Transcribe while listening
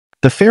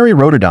The Fairey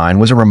Rotodyne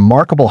was a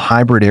remarkable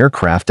hybrid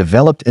aircraft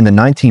developed in the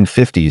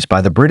 1950s by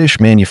the British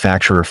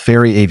manufacturer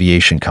Fairey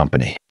Aviation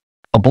Company.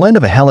 A blend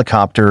of a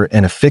helicopter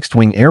and a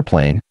fixed-wing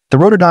airplane, the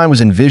Rotodyne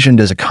was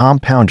envisioned as a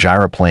compound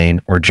gyroplane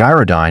or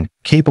gyrodyne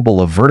capable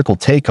of vertical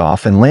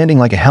takeoff and landing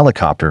like a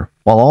helicopter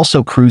while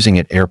also cruising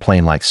at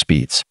airplane-like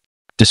speeds.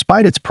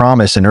 Despite its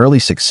promise and early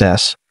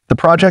success, the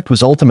project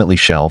was ultimately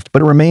shelved,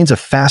 but it remains a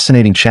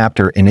fascinating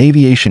chapter in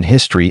aviation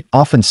history,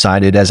 often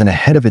cited as an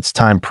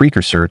ahead-of-its-time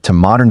precursor to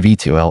modern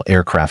VTOL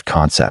aircraft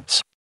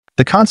concepts.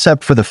 The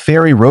concept for the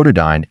Fairey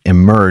Rotodyne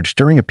emerged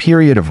during a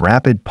period of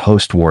rapid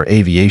post-war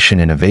aviation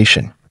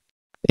innovation.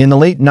 In the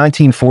late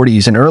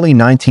 1940s and early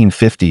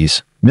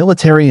 1950s,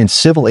 military and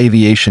civil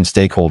aviation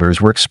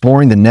stakeholders were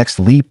exploring the next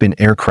leap in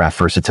aircraft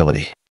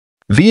versatility.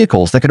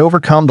 Vehicles that could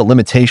overcome the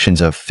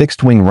limitations of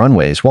fixed-wing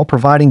runways while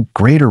providing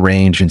greater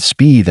range and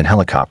speed than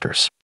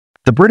helicopters.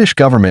 The British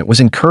government was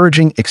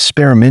encouraging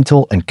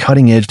experimental and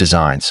cutting-edge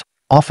designs,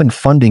 often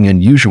funding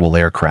unusual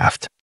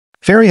aircraft.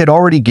 Fairey had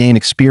already gained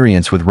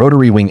experience with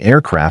rotary-wing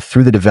aircraft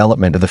through the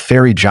development of the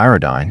Fairey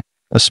Gyrodyne,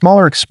 a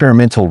smaller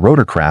experimental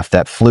rotorcraft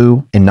that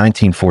flew in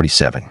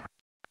 1947.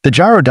 The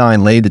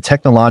Gyrodyne laid the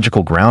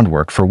technological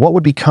groundwork for what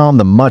would become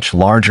the much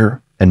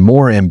larger and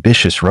more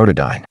ambitious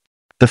Rotodyne.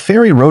 The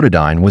Fairey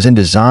Rotodyne was in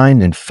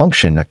design and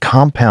function a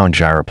compound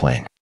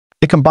gyroplane.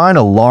 It combined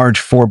a large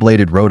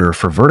four-bladed rotor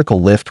for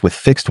vertical lift with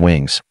fixed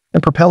wings,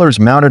 and propellers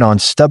mounted on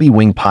stubby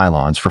wing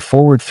pylons for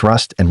forward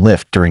thrust and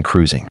lift during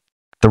cruising.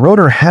 The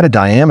rotor had a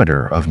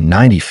diameter of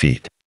 90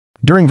 feet.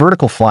 During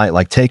vertical flight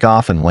like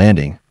takeoff and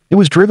landing, it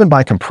was driven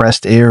by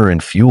compressed air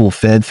and fuel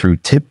fed through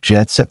tip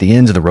jets at the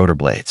ends of the rotor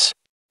blades.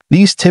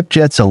 These tip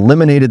jets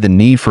eliminated the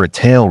need for a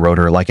tail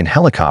rotor like in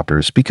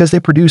helicopters because they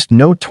produced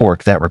no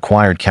torque that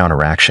required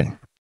counteraction.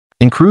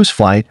 In cruise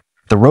flight,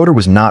 the rotor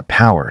was not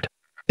powered.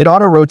 It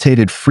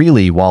auto-rotated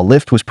freely while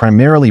lift was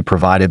primarily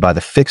provided by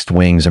the fixed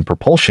wings and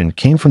propulsion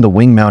came from the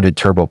wing-mounted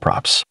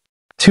turboprops.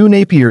 Two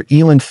Napier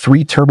Eland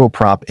 3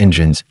 turboprop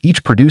engines,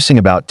 each producing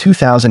about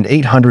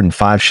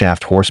 2,805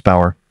 shaft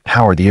horsepower,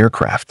 powered the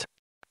aircraft.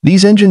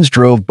 These engines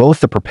drove both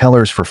the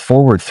propellers for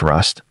forward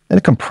thrust and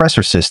a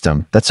compressor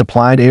system that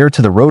supplied air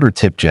to the rotor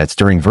tip jets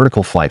during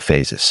vertical flight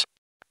phases.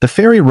 The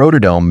Fairey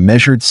Rotodome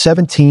measured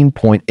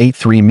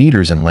 17.83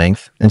 meters in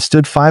length and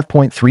stood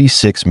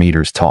 5.36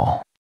 meters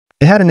tall.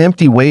 It had an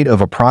empty weight of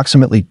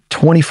approximately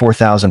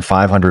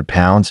 24,500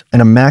 pounds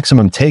and a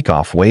maximum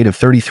takeoff weight of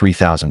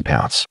 33,000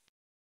 pounds.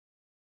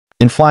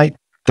 In flight,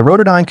 the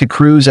Rotodyne could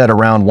cruise at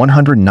around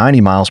 190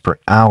 miles per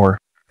hour,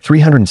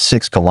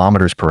 306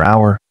 kilometers per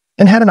hour,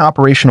 and had an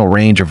operational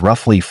range of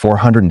roughly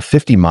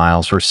 450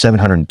 miles or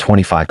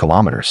 725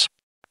 kilometers.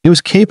 It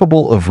was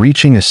capable of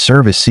reaching a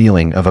service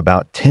ceiling of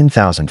about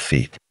 10,000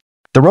 feet.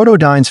 The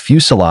Rotodyne's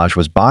fuselage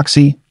was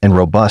boxy and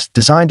robust,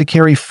 designed to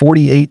carry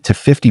 48 to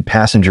 50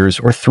 passengers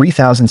or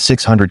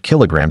 3,600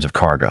 kilograms of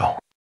cargo.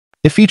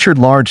 It featured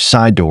large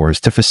side doors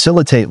to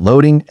facilitate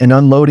loading and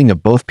unloading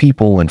of both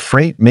people and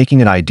freight, making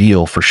it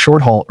ideal for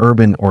short-haul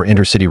urban or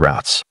intercity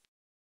routes.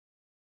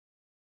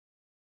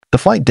 The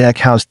flight deck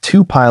housed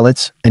two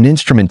pilots and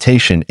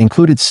instrumentation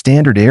included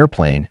standard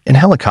airplane and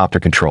helicopter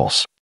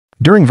controls.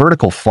 During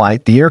vertical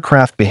flight, the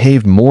aircraft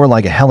behaved more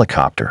like a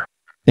helicopter.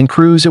 In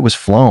cruise, it was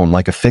flown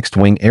like a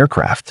fixed-wing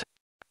aircraft.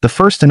 The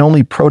first and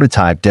only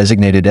prototype,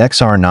 designated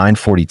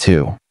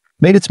XR-942,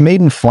 made its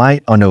maiden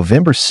flight on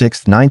November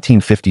 6,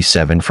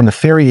 1957 from the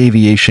Fairey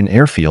Aviation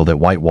Airfield at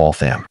White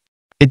Waltham.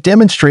 It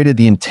demonstrated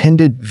the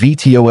intended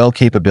VTOL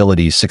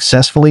capabilities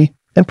successfully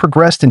and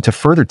progressed into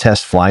further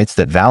test flights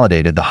that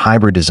validated the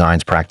hybrid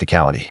design's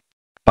practicality.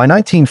 By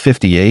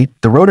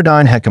 1958, the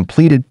Rotodyne had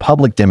completed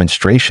public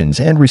demonstrations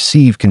and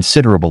received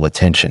considerable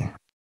attention.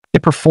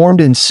 It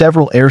performed in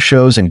several air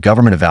shows and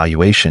government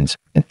evaluations,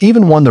 and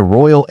even won the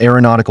Royal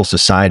Aeronautical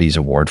Society's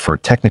Award for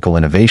Technical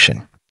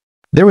Innovation.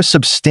 There was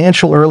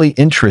substantial early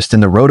interest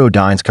in the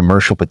Rotodyne's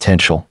commercial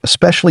potential,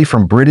 especially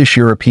from British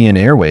European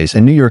Airways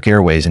and New York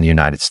Airways in the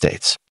United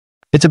States.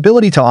 Its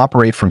ability to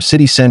operate from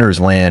city centers,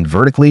 land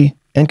vertically,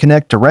 and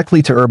connect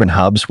directly to urban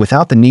hubs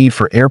without the need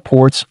for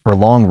airports or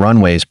long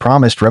runways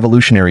promised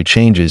revolutionary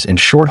changes in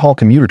short-haul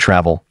commuter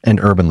travel and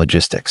urban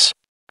logistics.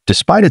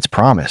 Despite its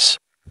promise,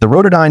 the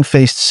Rotodyne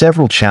faced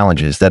several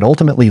challenges that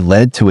ultimately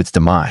led to its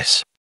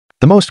demise.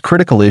 The most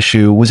critical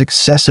issue was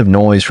excessive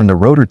noise from the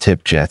rotor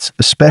tip jets,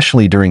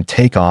 especially during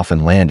takeoff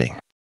and landing.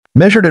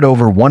 Measured at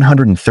over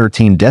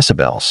 113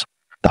 decibels,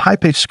 the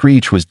high-pitched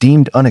screech was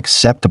deemed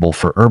unacceptable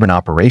for urban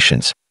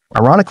operations,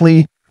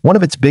 ironically, one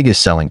of its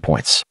biggest selling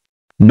points.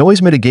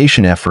 Noise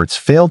mitigation efforts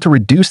failed to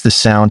reduce the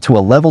sound to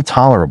a level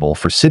tolerable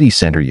for city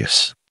center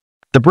use.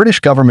 The British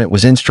government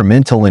was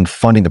instrumental in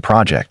funding the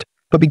project,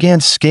 but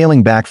began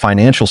scaling back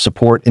financial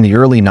support in the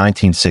early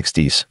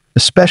 1960s,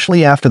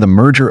 especially after the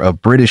merger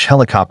of British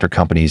helicopter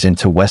companies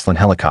into Westland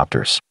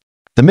Helicopters.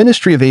 The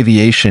Ministry of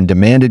Aviation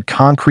demanded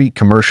concrete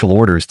commercial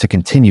orders to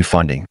continue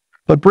funding,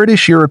 but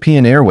British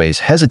European Airways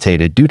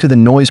hesitated due to the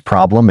noise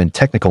problem and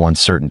technical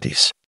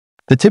uncertainties.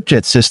 The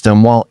tipjet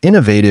system, while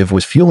innovative,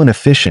 was fuel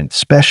inefficient,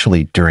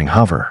 especially during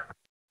hover.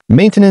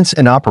 Maintenance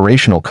and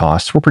operational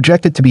costs were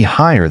projected to be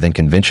higher than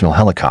conventional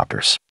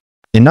helicopters.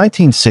 In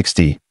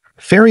 1960,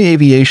 Fairey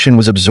Aviation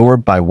was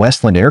absorbed by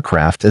Westland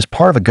Aircraft as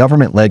part of a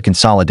government-led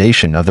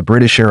consolidation of the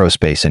British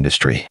aerospace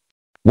industry.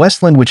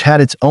 Westland, which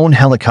had its own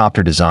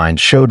helicopter design,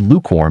 showed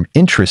lukewarm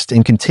interest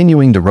in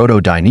continuing the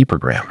Rotodyne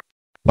program.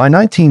 By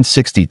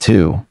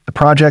 1962, the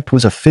project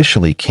was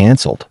officially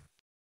cancelled.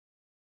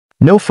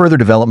 No further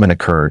development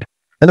occurred,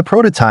 and the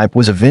prototype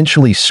was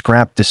eventually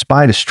scrapped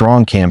despite a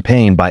strong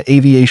campaign by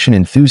aviation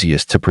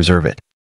enthusiasts to preserve it.